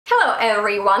Hello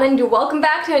everyone and welcome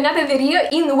back to another video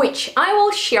in which I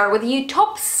will share with you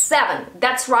top 7,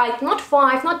 that's right, not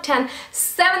 5, not 10,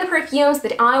 7 perfumes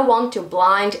that I want to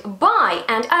blind buy.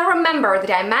 And I remember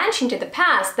that I mentioned in the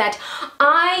past that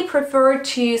I prefer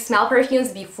to smell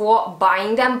perfumes before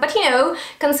buying them, but you know,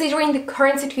 considering the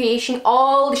current situation,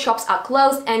 all the shops are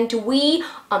closed and we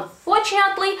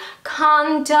unfortunately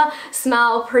can't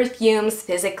smell perfumes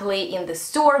physically in the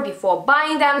store before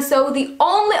buying them, so the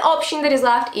only option that is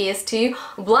left is to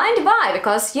blind buy,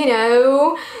 because you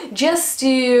know, just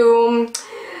to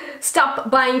stop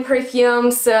buying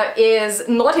perfumes is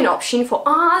not an option for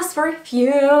us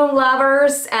perfume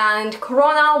lovers, and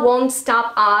Corona won't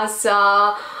stop us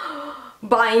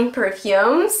buying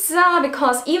perfumes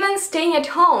because even staying at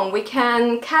home we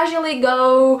can casually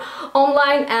go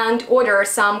online and order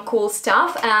some cool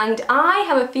stuff, and I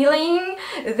have a feeling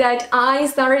that I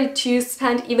started to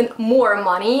spend even more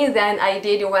money than I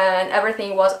did when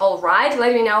everything was alright.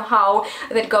 Let me know how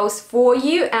that goes for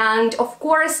you, and of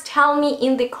course tell me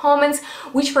in the comments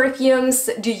which perfumes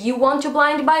do you want to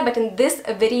blind buy. But in this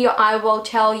video I will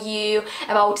tell you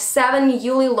about 7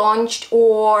 newly launched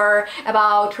or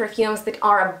about perfumes that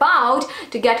are about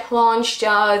to get launched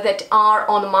that are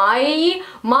on my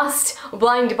must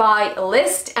blind buy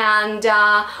list. And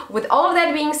with all of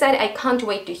that being said, I can't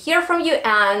wait to hear from you,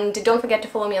 and don't forget to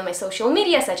follow me on my social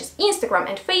media such as Instagram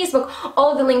and Facebook.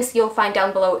 All the links you'll find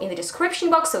down below in the description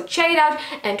box, so check it out.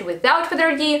 And without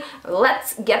further ado,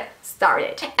 let's get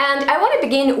started. And I want to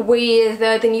begin with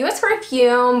the newest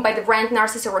perfume by the brand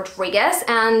Narciso Rodriguez,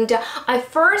 and I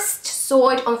first saw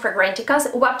it on Fragrantica's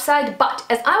website, but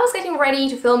as I was getting ready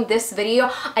to film this video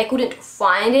I couldn't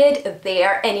find it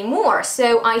there anymore,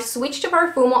 so I switched to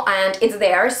Perfume and it's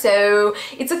there. So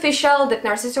it's official that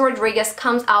Narciso Rodriguez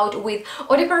comes out with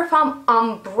Eau de Parfum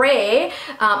Ambre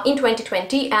in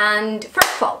 2020, and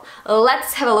first of all,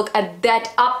 let's have a look at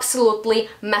that absolutely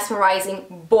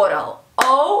mesmerizing bottle.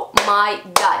 Oh my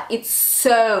god, it's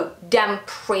so damn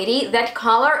pretty. That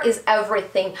color is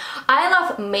everything. I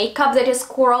love makeup that is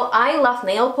coral, I love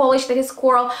nail polish that is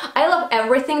coral, I love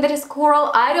everything that is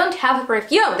coral. I don't have a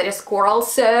perfume that is coral,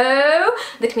 so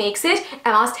that makes it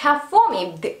a must-have for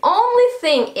me. The only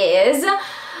thing is,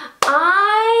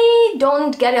 I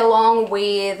don't get along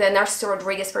with Narciso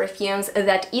Rodriguez perfumes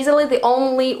that easily. The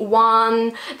only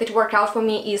one that worked out for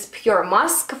me is Pure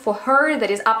Musk for her,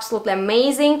 that is absolutely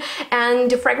amazing.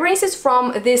 And the fragrances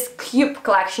from this cube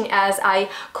collection, as I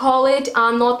call it,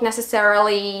 are not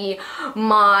necessarily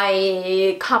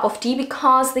my cup of tea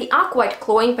because they are quite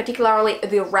cloying, particularly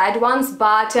the red ones,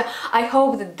 but I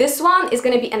hope that this one is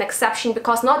going to be an exception,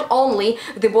 because not only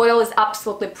the bottle is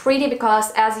absolutely pretty,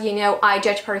 because as you know I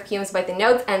judge perfumes by the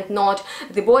notes and not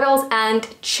the bottles, and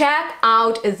check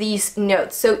out these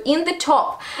notes. So in the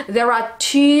top there are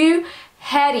 2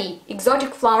 heady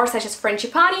exotic flowers such as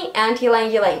Frangipani and Ylang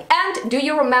Ylang. And do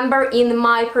you remember in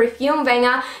my Perfume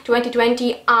Venga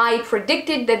 2020 I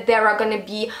predicted that there are gonna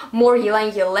be more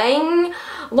Ylang Ylang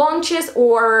launches,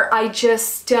 or I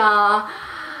just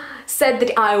said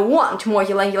that I want more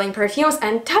Ylang Ylang perfumes,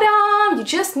 and ta-da! You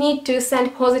just need to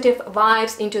send positive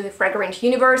vibes into the fragrant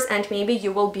universe and maybe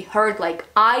you will be heard like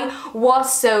I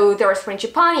was. So there is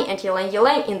Frangipani and Ylang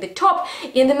Ylang in the top.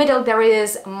 In the middle there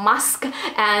is Musk,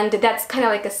 and that's kind of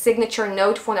like a signature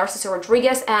note for Narciso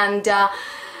Rodriguez, and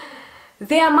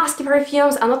their musky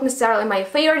perfumes are not necessarily my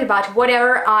favorite, but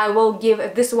whatever, I will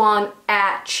give this one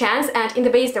a chance. And in the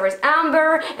base there is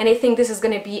amber, and I think this is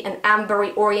gonna be an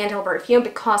ambery oriental perfume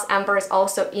because amber is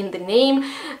also in the name.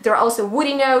 There are also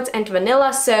woody notes and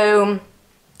vanilla, so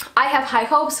I have high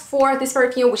hopes for this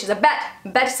perfume, which is a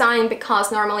bad sign,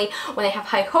 because normally when I have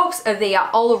high hopes they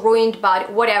are all ruined,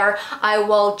 but whatever, I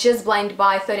will just blind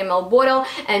buy 30 ml bottle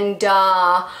and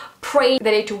pray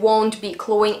that it won't be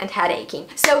cloying and headaching.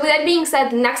 So with that being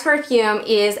said, the next perfume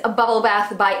is a Bubble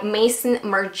Bath by Maison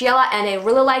Margiela, and I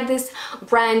really like this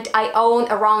brand. I own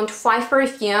around 5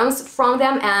 perfumes from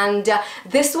them, and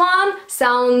this one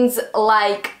sounds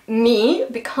like me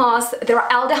because there are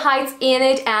aldehydes in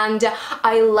it, and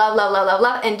I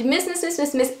love and miss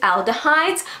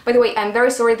aldehydes. By the way, I'm very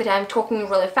sorry that I'm talking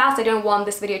really fast. I don't want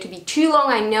this video to be too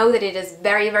long. I know that it is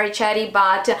very chatty,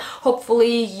 but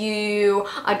hopefully you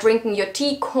are drinking your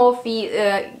tea, coffee,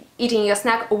 eating your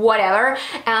snack, whatever.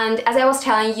 And as I was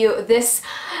telling you, this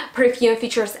perfume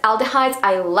features aldehydes.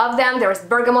 I love them. There's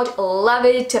bergamot, love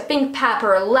it, pink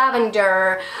pepper,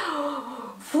 lavender,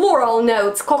 floral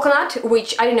notes, coconut,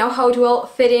 which I don't know how it will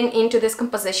fit into this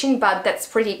composition, but that's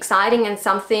pretty exciting and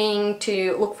something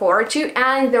to look forward to.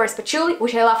 And there is patchouli,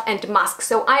 which I love, and musk.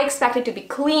 So I expect it to be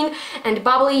clean and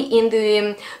bubbly in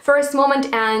the first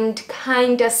moment and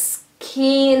kind of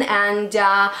skin and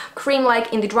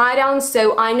cream-like in the dry down,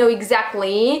 so I know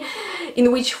exactly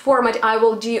in which format I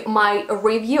will do my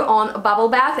review on bubble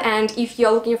bath. And if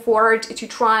you're looking forward to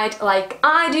try it like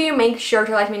I do, make sure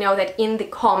to let me know that in the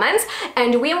comments.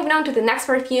 And we are moving on to the next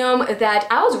perfume that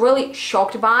I was really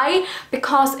shocked by,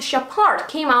 because Chapart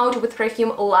came out with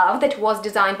perfume Love that was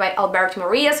designed by Alberto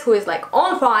Marias, who is like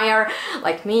on fire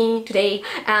like me today,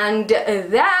 and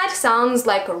that sounds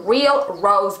like a real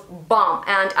rose bomb.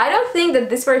 And I don't think that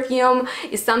this perfume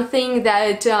is something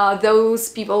that those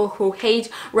people who hate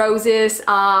roses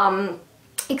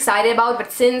excited about,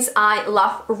 but since I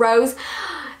love rose,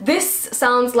 this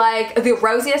sounds like the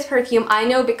rosiest perfume I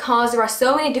know, because there are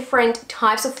so many different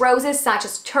types of roses, such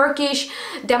as Turkish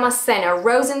Damascena,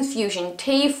 Rose Infusion,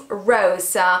 Taif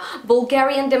Rose,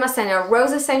 Bulgarian Damascena,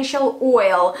 Rose Essential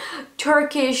Oil,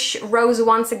 Turkish Rose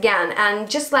once again, and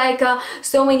just like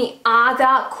so many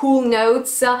other cool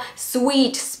notes,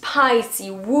 sweet,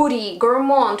 spicy, woody,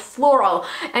 gourmand, floral.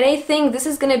 And I think this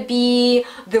is gonna be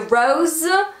the rose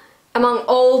among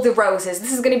all the roses.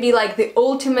 This is gonna be like the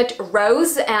ultimate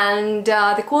rose, and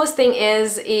the coolest thing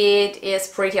is it is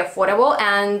pretty affordable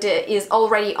and is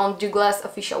already on Douglas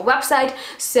official website.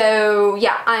 So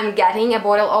yeah, I'm getting a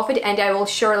bottle of it and I will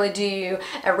surely do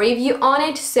a review on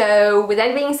it. So with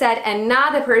that being said,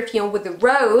 another perfume with the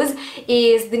rose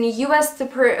is the newest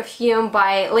perfume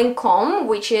by Lancome,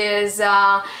 which is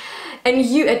a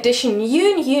new edition,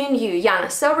 new, yeah,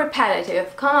 so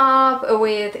repetitive, come up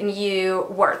with new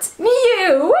words.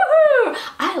 New, woohoo!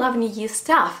 I love new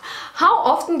stuff. How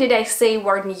often did I say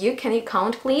word new? Can you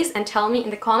count please and tell me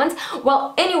in the comments?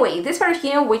 Well, anyway, this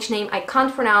perfume, which name I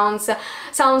can't pronounce,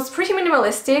 sounds pretty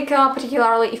minimalistic,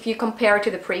 particularly if you compare to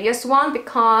the previous one,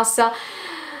 because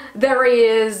there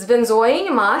is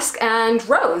benzoin, musk and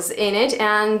rose in it,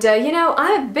 and you know,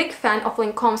 I'm a big fan of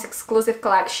Lancome's exclusive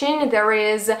collection. There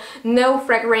is no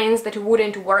fragrance that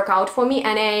wouldn't work out for me,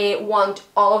 and I want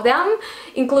all of them,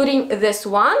 including this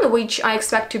one, which I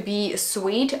expect to be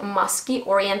sweet, musky,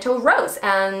 oriental rose,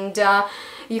 and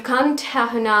you can't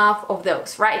have enough of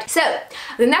those, right? So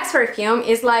the next perfume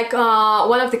is like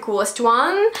one of the coolest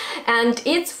one, and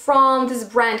it's from this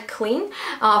brand Clean,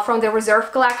 from the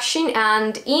Reserve collection,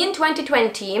 and in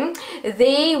 2020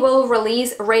 they will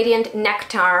release Radiant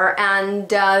Nectar, and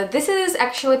this is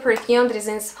actually a perfume that is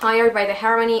inspired by the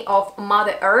harmony of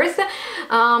Mother Earth,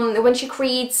 when she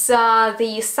creates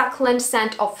the succulent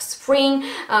scent of spring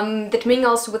that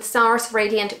mingles with summer's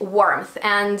radiant warmth.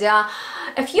 And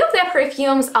a few of their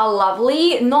perfumes are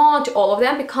lovely, not all of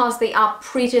them, because they are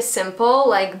pretty simple,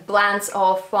 like blends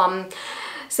of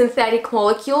synthetic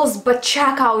molecules, but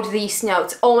check out these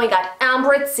notes. Oh my god,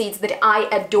 ambered seeds that I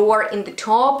adore in the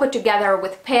top, together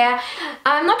with pear.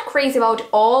 I'm not crazy about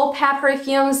all pear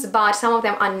perfumes, but some of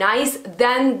them are nice.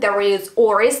 Then there is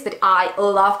orris that I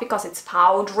love because it's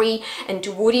powdery, and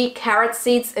woody carrot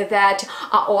seeds that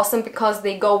are awesome because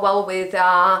they go well with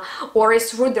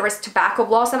orris root. There is tobacco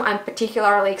blossom. I'm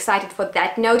particularly excited for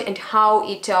that note and how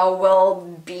it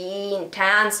will be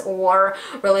intense or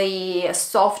really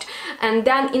soft. And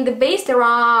then in the base there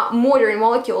are modern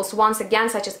molecules once again,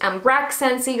 such as ambrax,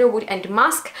 cedarwood and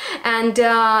musk, and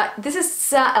this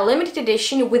is a limited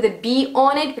edition with a bee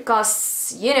on it,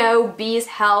 because you know, bees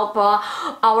help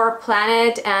our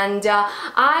planet, and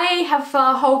I have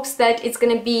hopes that it's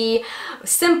gonna be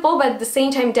simple but at the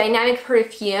same time dynamic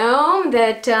perfume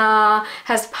that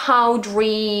has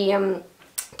powdery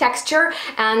texture,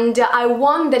 and I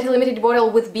want that limited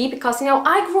bottle with bee because, you know,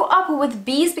 I grew up with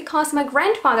bees because my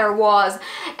grandfather was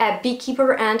a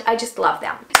beekeeper and I just love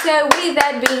them. So with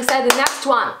that being said, the next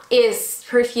one is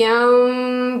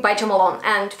perfume by Jo Malone.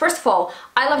 And first of all,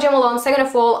 I love Jo Malone. Second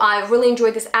of all, I really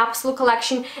enjoyed this absolute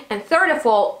collection, and third of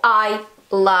all, I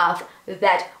love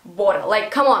that bottle. Like,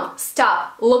 come on,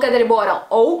 stop, look at that bottle.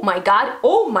 Oh my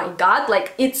god,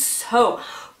 like it's so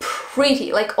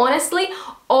pretty. Like, honestly,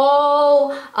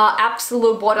 all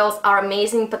Absolute bottles are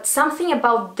amazing, but something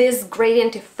about this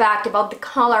gradient effect, about the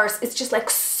colors, it's just like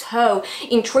so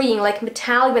intriguing, like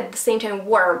metallic but at the same time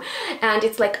warm, and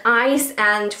it's like ice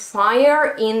and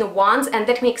fire in ones, and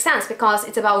that makes sense because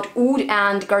it's about oud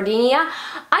and gardenia.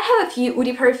 I have a few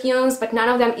oudy perfumes, but none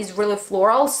of them is really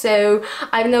floral, so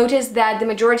I've noticed that the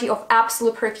majority of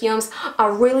Absolute perfumes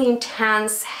are really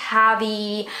intense,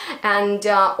 heavy and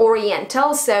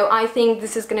oriental, so I think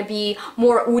this is gonna be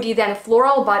more oudy than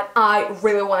floral, but I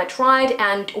really want to try it,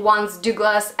 and once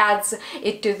Douglas adds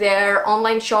it to their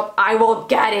online shop, I will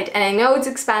get it. And I know it's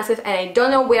expensive and I don't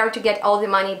know where to get all the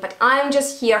money, but I'm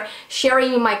just here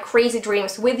sharing my crazy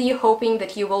dreams with you, hoping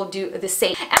that you will do the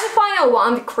same. And the final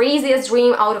one, the craziest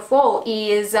dream out of all,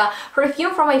 is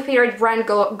perfume from my favorite brand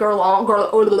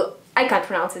I can't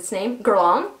pronounce its name,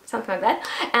 Guerlain, something like that,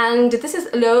 and this is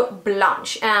Le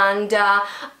Blanche, and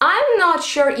I'm not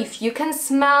sure if you can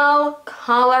smell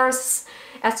colors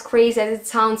as crazy as it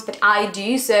sounds, but I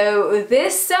do. So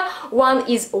this one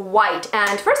is white,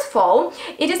 and first of all,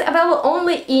 it is available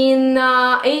only in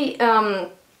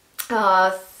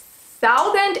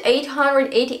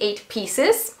 1,888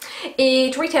 pieces.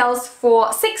 It retails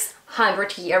for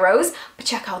 600 euros, but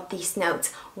check out these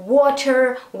notes: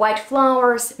 water, white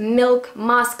flowers, milk,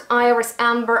 musk, iris,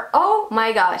 amber. Oh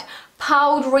my god,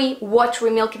 powdery, watery,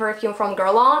 milky perfume from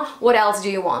Guerlain. What else do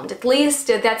you want? At least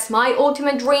that's my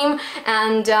ultimate dream,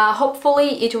 and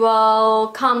hopefully it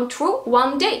will come true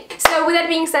one day. So with that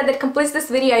being said, that completes this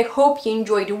video. I hope you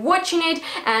enjoyed watching it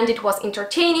and it was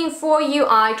entertaining for you.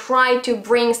 I tried to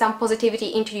bring some positivity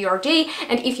into your day,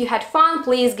 and if you had fun,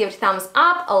 please give it a thumbs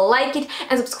up, like it,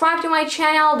 and subscribe to my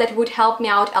channel. That would help me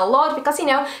out a lot, because you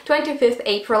know, 25th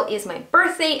April is my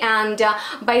birthday, and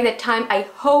by that time I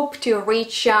hope to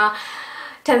reach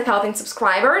 10,000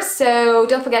 subscribers, so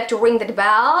don't forget to ring that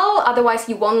bell, otherwise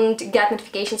you won't get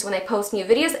notifications when I post new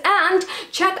videos. And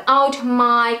check out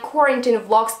my quarantine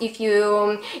vlogs if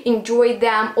you enjoyed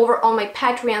them over on my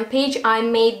Patreon page. I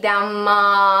made them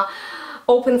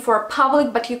open for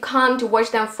public, but you can't watch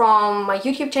them from my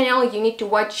YouTube channel. You need to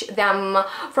watch them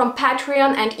from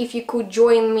Patreon, and if you could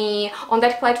join me on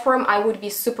that platform, I would be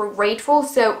super grateful.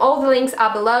 So all the links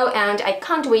are below, and I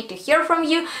can't wait to hear from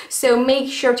you. So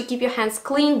make sure to keep your hands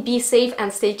clean, be safe,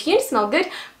 and stay tuned. Smell good.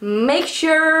 Make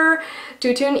sure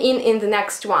to tune in the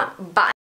next one. Bye.